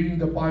prayer and reading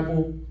the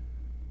Bible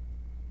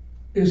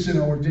is in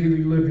our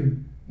daily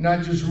living.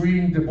 Not just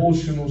reading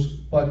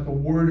devotionals, but the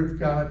Word of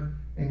God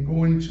and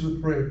going to the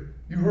prayer.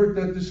 You heard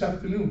that this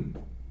afternoon.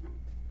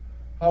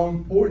 How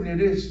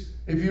important it is.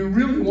 If you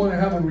really want to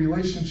have a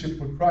relationship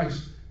with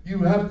Christ, you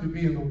have to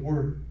be in the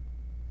Word.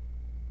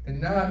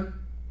 And not,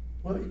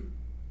 well,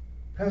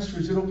 Pastor,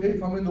 is it okay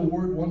if I'm in the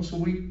Word once a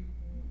week?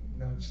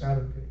 No, it's not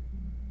okay.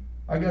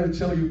 I got to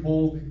tell you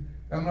boldly,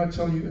 I'm not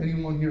telling you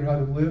anyone here how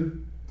to live,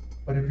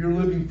 but if you're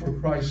living for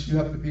Christ, you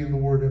have to be in the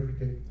Word every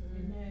day.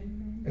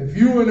 Amen. If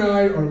you and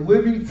I are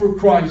living for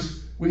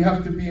Christ, we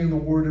have to be in the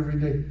Word every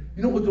day.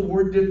 You know what the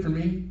Word did for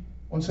me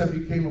once I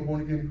became a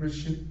born-again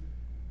Christian?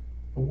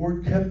 The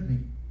Word kept me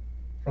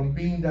from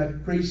being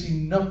that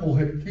crazy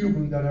knucklehead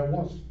Cuban that I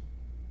was.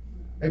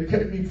 It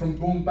kept me from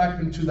going back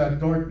into that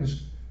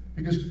darkness.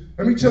 Because,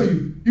 let me tell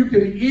you, you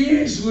can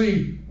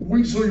easily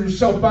weasel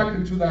yourself back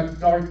into that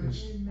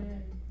darkness.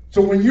 Amen.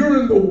 So when you're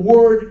in the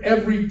Word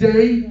every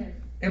day,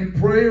 Yes. in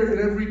prayer and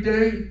every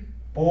day,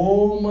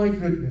 oh my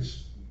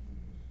goodness,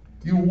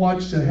 you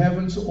watch the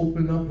heavens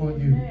open up on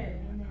you.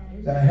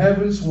 Amen. The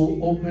heavens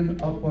will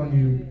open up on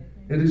you.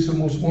 It is the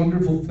most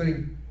wonderful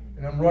thing.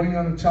 And I'm running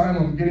out of time.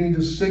 I'm getting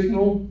the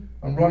signal.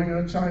 I'm running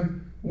out of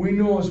time. We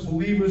know as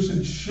believers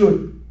and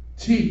should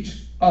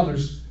teach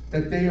others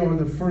that they are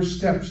the first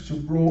steps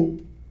to grow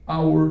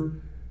our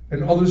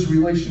and others'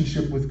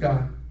 relationship with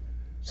God.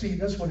 See,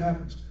 that's what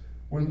happens.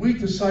 When we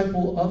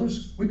disciple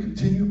others, we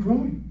continue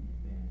growing.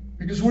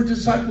 Because we're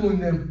discipling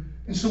them.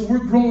 And so we're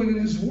growing in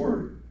His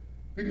Word.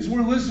 Because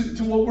we're listening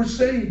to what we're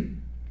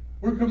saying.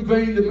 We're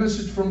conveying the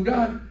message from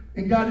God.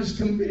 And God is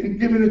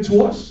giving it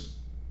to us.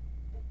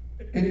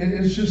 And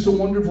it's just a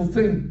wonderful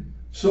thing.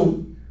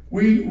 So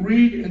we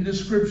read in the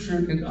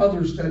Scripture in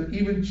others that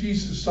even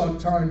Jesus sought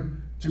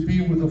time to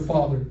be with the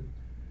Father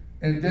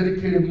and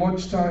dedicated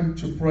much time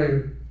to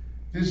prayer.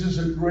 This is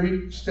a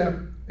great step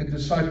in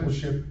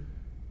discipleship.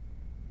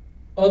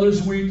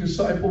 Others we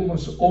disciple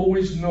must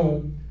always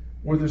know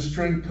where the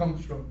strength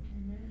comes from.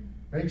 Amen.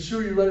 Make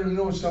sure you let them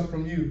know it's not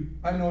from you.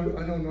 I know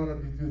none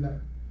of you do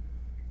that.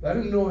 Let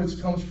them know it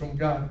comes from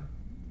God.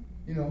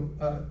 You know,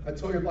 I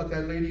told you about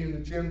that lady in the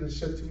gym that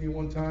said to me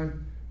one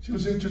time, she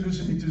was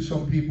introducing me to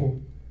some people,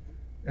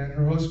 and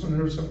her husband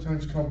and her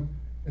sometimes come,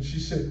 and she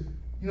said,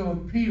 you know,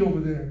 Pete over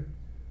there,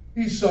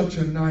 he's such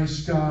a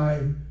nice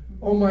guy.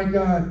 Oh my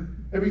God,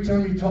 every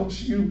time he talks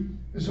to you,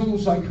 it's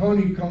almost like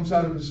honey comes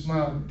out of his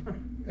mouth.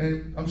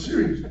 And I'm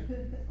serious.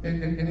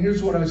 And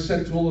here's what I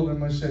said to all of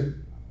them. I said,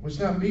 well, it's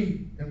not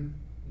me. And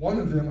one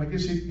of them, I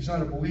guess he's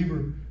not a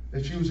believer,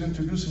 that she was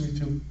introducing me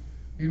to,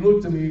 he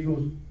looked at me, he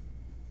goes,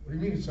 what do you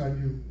mean it's not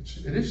you?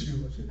 It is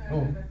you. I said,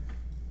 no,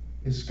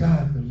 it's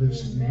God that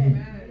lives in me.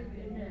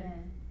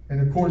 Amen.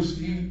 And of course,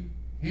 he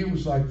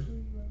was like,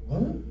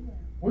 what?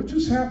 What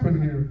just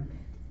happened here?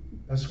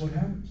 That's what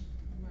happens.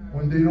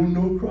 When they don't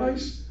know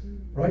Christ,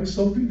 right,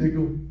 Sophie? They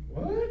go,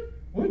 what?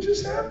 What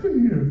just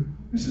happened here?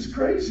 This is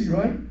crazy,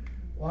 right?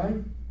 Why?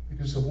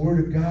 Because the Word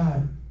of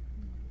God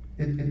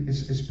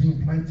it's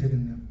being planted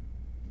in them.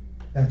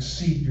 That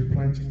seed, you're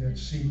planting that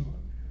seed.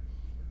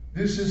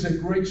 This is a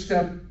great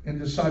step in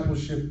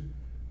discipleship.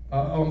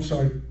 Point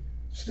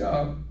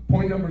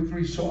number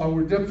 3. So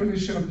our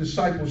definition of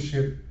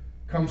discipleship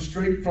comes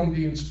straight from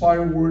the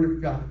inspired Word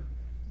of God.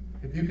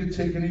 If you could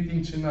take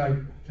anything tonight,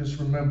 just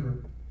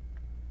remember,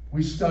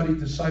 we studied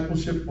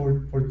discipleship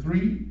for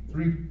three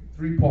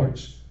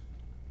parts.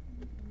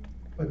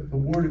 But the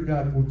Word of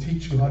God will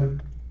teach you how to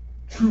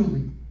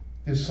truly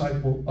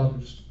disciple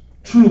others.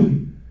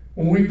 Truly.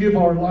 When we give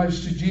our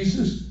lives to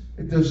Jesus,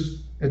 it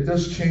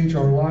does change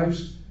our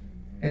lives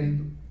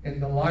and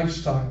the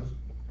lifestyle.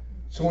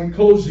 So in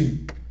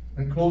closing,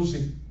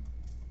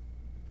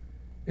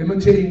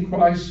 imitating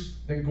Christ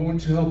and going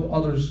to help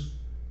others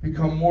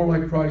become more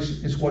like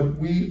Christ is what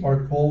we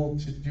are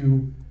called to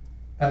do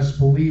as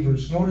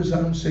believers. Notice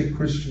I don't say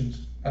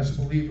Christians, as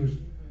believers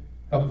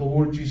of the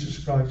Lord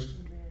Jesus Christ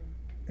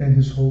and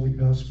His holy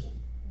gospel.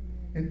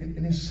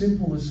 And as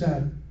simple as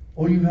that,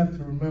 all you have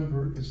to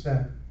remember is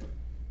that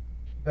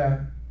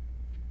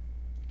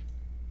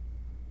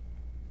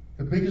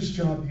the biggest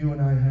job you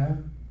and I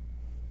have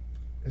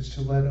is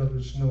to let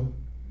others know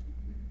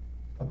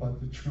about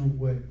the true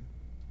way,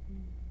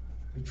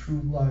 the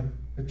true life,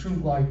 the true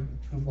light,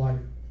 the true life,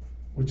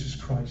 which is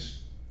Christ.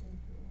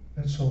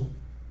 That's all.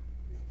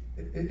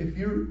 If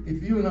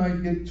you and I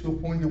get to a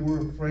point that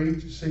we're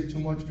afraid to say too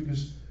much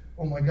because,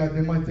 oh my God,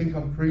 they might think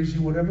I'm crazy,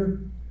 whatever,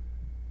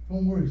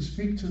 don't worry.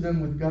 Speak to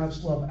them with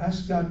God's love.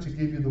 Ask God to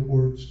give you the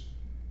words.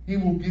 He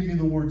will give you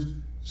the words.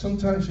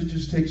 Sometimes it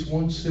just takes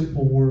one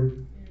simple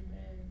word.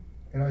 Amen.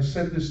 And I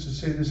said this to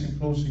say this in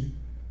closing.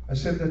 I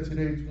said that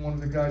today to one of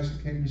the guys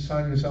that came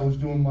beside me as I was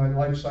doing my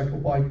life cycle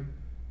bike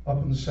up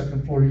on the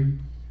second floor.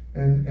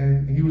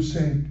 And he was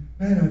saying,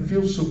 man, I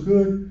feel so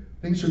good.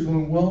 Things are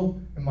going well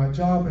in my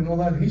job and all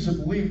that. He's a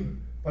believer,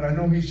 but I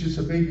know he's just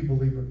a baby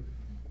believer.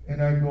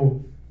 And I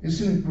go,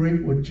 isn't it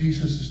great what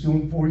Jesus is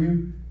doing for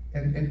you?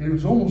 And it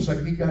was almost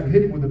like he got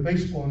hit with a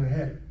baseball in the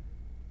head.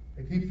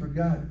 Like he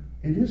forgot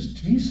it is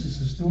Jesus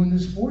is doing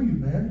this for you,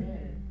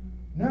 man.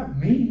 Not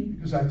me,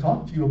 because I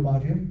talked to you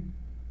about him,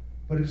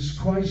 but it is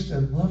Christ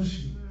that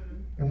loves you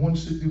and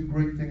wants to do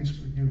great things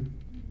for you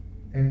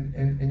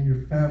and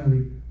your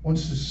family,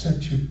 wants to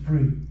set you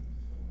free.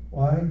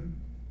 Why?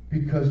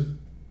 Because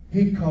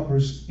he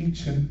covers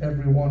each and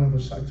every one of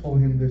us. I told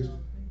him this,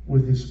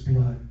 with his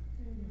blood.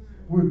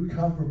 We're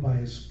covered by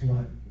his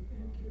blood.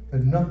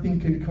 That nothing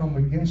can come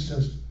against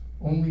us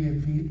only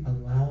if he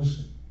allows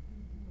it.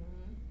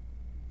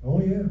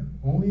 Oh yeah,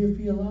 only if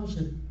he allows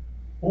it.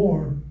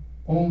 Or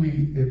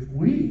only if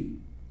we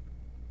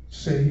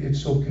say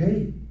it's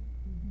okay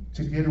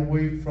to get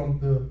away from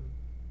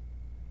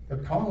the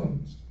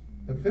columns,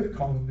 the fifth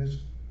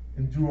columnist,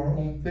 and do our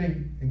own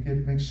thing and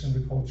get mixed in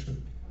the culture.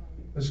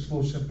 Let's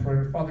close in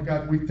prayer. Father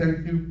God, we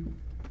thank you.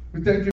 We thank you.